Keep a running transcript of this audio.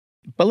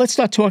But let's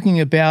start talking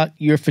about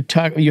your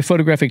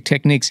photographic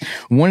techniques.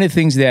 One of the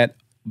things that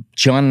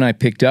John and I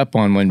picked up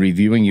on when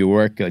reviewing your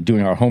work,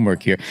 doing our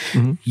homework here,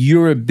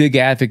 you're a big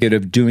advocate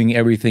of doing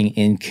everything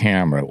in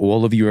camera,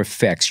 all of your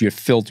effects, your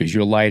filters,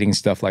 your lighting,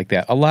 stuff like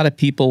that. A lot of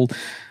people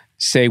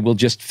say, we'll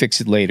just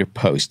fix it later,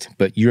 post,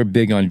 but you're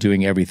big on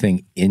doing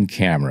everything in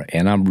camera,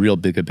 and I'm real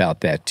big about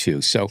that too.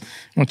 So,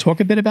 want to talk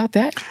a bit about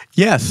that?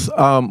 Yes.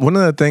 One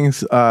of the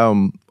things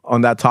on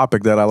that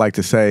topic that I like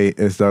to say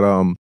is that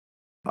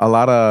a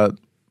lot of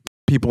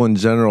people in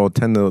general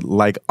tend to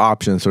like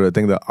options, or they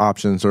think that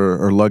options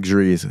are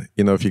luxuries.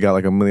 You know, if you got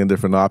like a million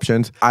different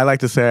options. I like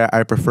to say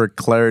I prefer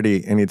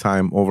clarity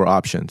anytime over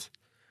options.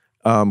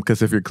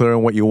 Because if you're clear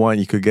on what you want,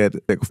 you could get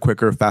it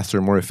quicker, faster,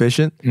 more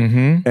efficient.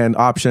 And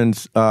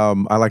options,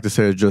 I like to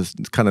say, are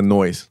just kind of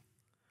noise.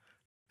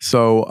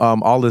 So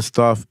all this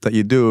stuff that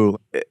you do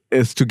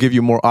is to give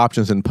you more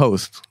options in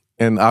post.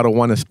 And I don't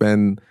want to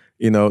spend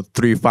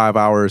 3-5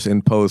 hours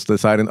in post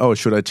deciding, oh,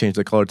 should I change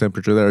the color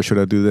temperature there? Should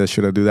I do this?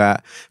 Should I do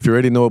that? If you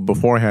already know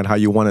beforehand how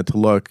you want it to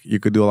look,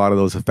 you could do a lot of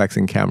those effects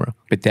in camera.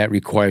 But that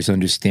requires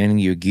understanding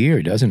your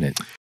gear, doesn't it?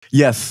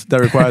 Yes, that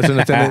requires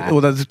understanding.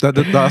 Well,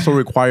 that also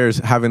requires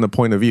having a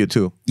point of view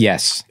too.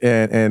 Yes,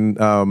 and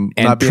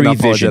not being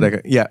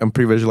apologetic. Yeah, and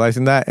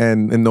pre-visualizing that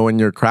and knowing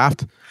your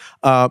craft.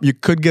 You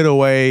could get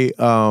away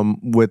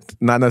with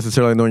not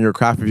necessarily knowing your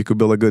craft if you could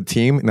build a good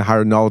team and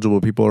hire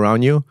knowledgeable people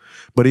around you.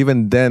 But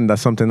even then,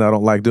 that's something that I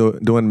don't like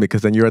doing,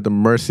 because then you're at the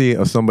mercy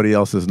of somebody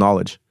else's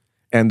knowledge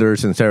and their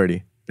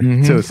sincerity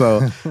too.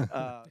 So.